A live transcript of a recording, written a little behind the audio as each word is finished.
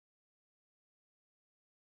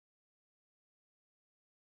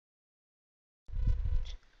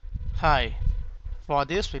Hi, for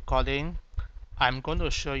this recording, I'm going to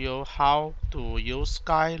show you how to use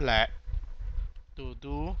Scilab to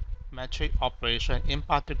do metric operation. In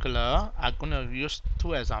particular, I'm going to use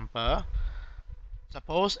two examples.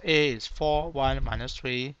 Suppose A is 4, 1, minus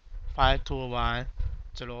 3, 5, 2, 1,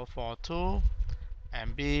 0, 4, 2,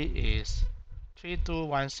 and B is 3, 2,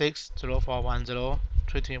 1, 6, 0, 4, 1, 0,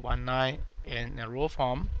 3, 3, 1, 9 in a row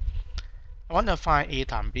form. I want to find A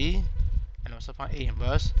times B and also find A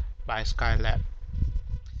inverse by Scilab.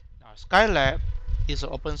 Now, Scilab is an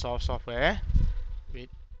open source software. We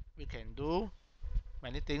can do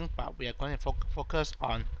many things, but we are going to focus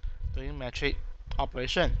on doing metric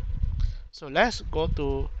operation. So let's go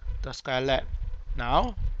to the Scilab.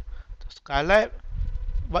 Now, the Scilab,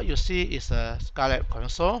 what you see is a Scilab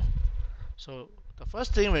console. So the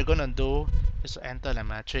first thing we're going to do is to enter the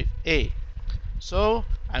metric A. So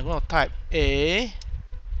I'm going to type A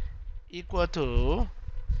equal to,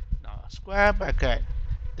 now square bracket,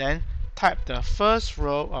 then type the first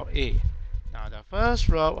row of A. Now the first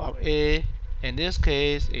row of A in this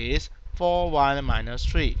case is 4, 1, minus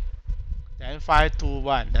 3. Then 5, 2,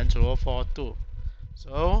 1. Then 0, 4, 2.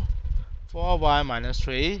 So 4, 1, minus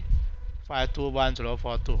 3. 5, 2, 1, 0,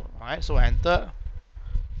 4, 2. Alright, so enter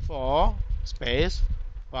 4 space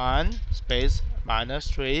 1 space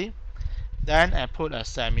minus 3. Then I put a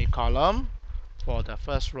semicolon for the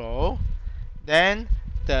first row. Then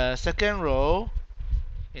the second row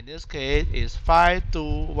in this case is 5, 2,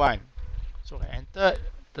 1. So I enter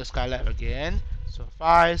the Scilab again. So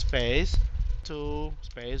 5 space 2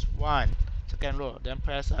 space 1. Second row. Then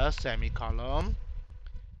press a semicolon.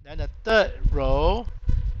 Then the third row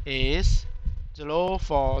is 0,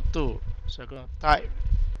 4, 2. So I'm going to type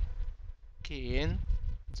key in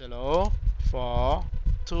 0, 4,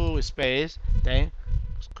 2 space, then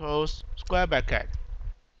close square bracket.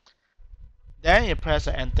 Then you press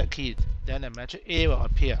the enter key. Then the metric A will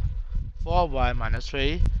appear. 4, 1, minus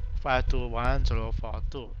 3, 5, 2, 1, 0, 4,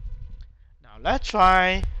 2. Now let's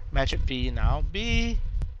try metric B now. B,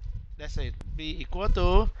 let's say B equal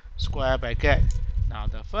to square bracket. Now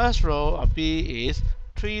the first row of B is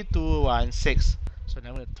 3, 2, 1, 6. So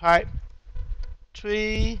then we'll type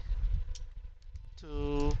 3,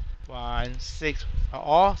 2, 1, 6,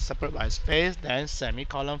 all separate by space, then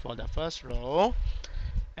semicolon for the first row.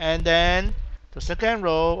 And then the second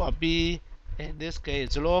row of B, in this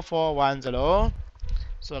case 0, 4, 1, 0.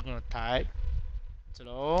 So I'm going to type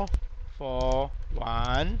 0, 4,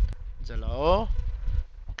 1, 0.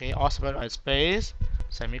 Okay, all separate by space,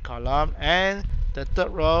 semicolon. And the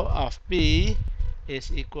third row of B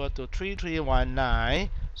is equal to 3, 3, 1, 9.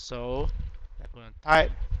 So I'm going to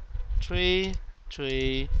type 3,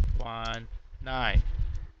 3, 1, 9.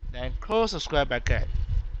 Then close the square bracket.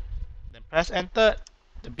 Then press enter.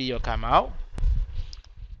 The B will come out.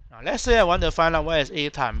 Now let's say I want to find out where is A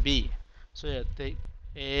times B. So you take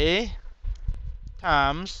A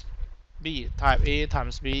times B, type A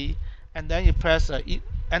times B, and then you press the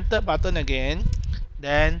enter button again.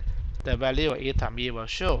 Then the value of A times B will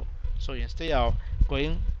show. So instead of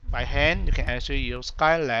going by hand, you can actually use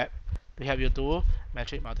Scilab to help you do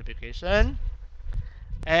metric multiplication.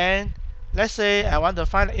 And let's say I want to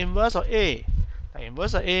find the inverse of A. The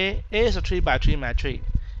inverse of A is a 3 by 3 matrix.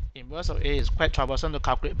 Inverse of A is quite troublesome to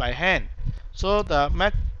calculate by hand. So the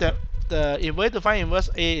way to find inverse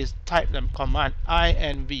A is type the command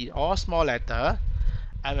INV, all small letter.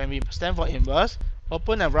 INV stand for inverse.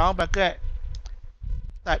 Open a round bracket.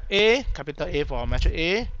 Type A, capital A for metric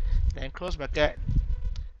A. Then close bracket.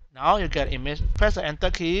 Now you get image. Press the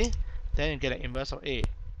enter key. Then you get the inverse of A.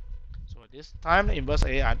 So this time the inverse of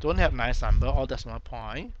A, I don't have nice number or decimal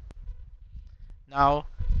point. Now,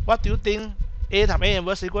 what do you think A times A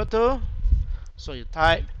inverse equal to? So you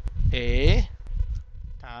type A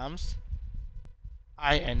times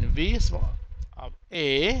INV of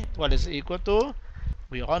A. What is it equal to?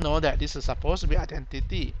 We all know that this is supposed to be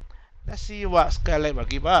identity. Let's see what Scilab will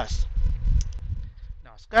give us.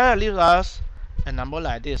 Now, Scilab gives us a number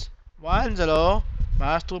like this: 1, 0,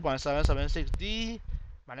 minus 2.776, D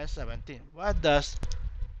minus 17. What does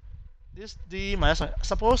this D minus,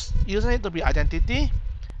 suppose using it to be identity?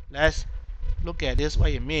 Let's look at this, what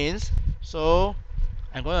it means. So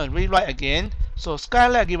I'm going to rewrite again. So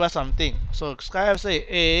Scilab give us something. So Scilab say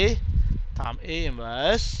A times A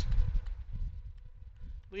inverse.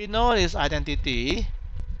 We know this identity.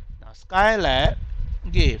 Now Scilab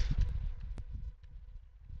give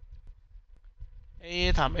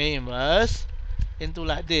A times A inverse into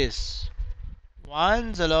like this: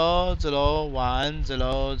 1, 0, 0, 1,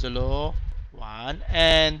 0, 0, 1,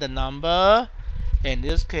 and the number in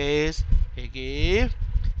this case it gives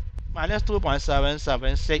minus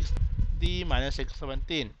 2.776 d minus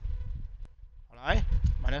 617. Alright,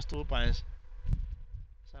 minus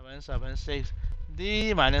 2.776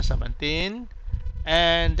 d minus 17,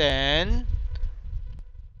 and then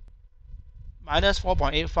minus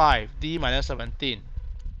 4.85 d minus 17,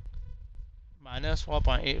 minus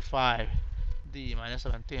 4.85 d minus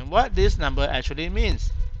 17. What this number actually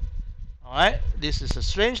means? Alright, this is a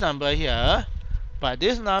strange number here, but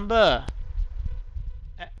this number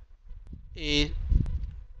is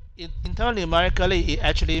internal numerically it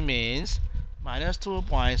actually means minus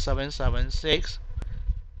 2.776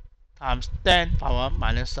 times 10 power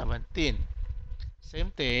minus 17.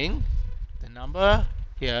 Same thing, the number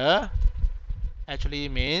here actually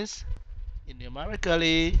means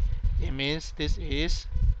numerically it means this is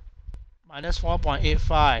minus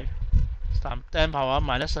 4.85 times 10 power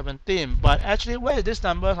minus 17. But actually, where is this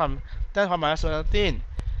number from 10 power minus 17?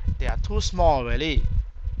 They are too small really.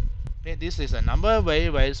 Okay, this is a number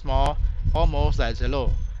very small, almost like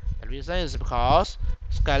 0. The reason is because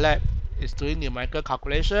Scilab is doing numerical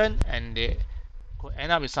calculation and they could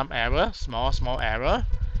end up with some error, small error.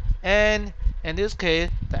 And in this case,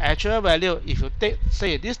 the actual value, if you take,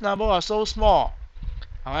 say this number are so small,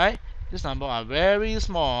 alright, this number are very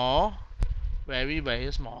small,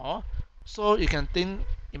 very small. So you can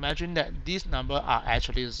imagine that these numbers are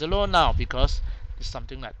actually 0 now because it's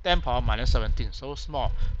something like 10 power minus 17, so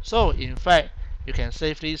small. So in fact, you can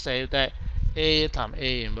safely say that a times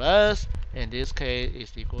a inverse in this case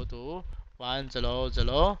is equal to 1 0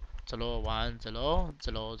 0 0 1 0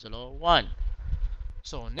 0 0 1.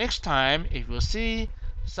 So next time, if you see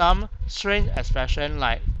some strange expression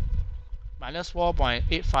like minus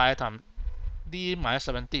 4.85 times d minus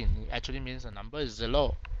 17, it actually means the number is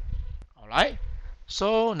 0. Alright,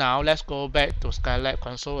 so now let's go back to Scilab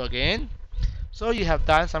console again. So you have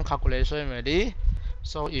done some calculation already.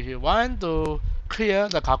 So if you want to clear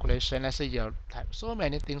the calculation, let's say you type so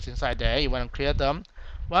many things inside there, you want to clear them.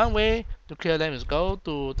 One way to clear them is go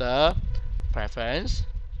to the preference,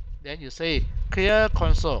 then you say clear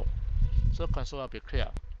console. So console will be clear.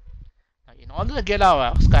 Now, in order to get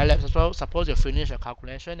out of Scilab, suppose you finish your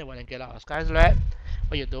calculation, you want to get out of Scilab,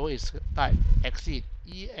 what you do is type exit,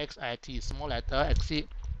 exit, small letter exit,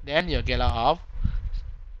 then you get out of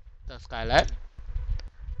the Scilab.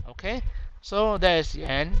 Okay, so that is the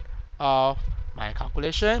end of my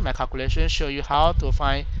calculation. My calculation show you how to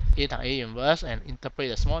find a times a inverse and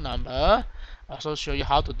interpret a small number. Also show you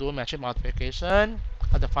how to do matrix multiplication,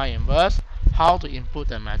 how to find inverse, how to input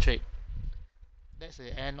the matrix. That's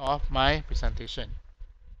the end of my presentation.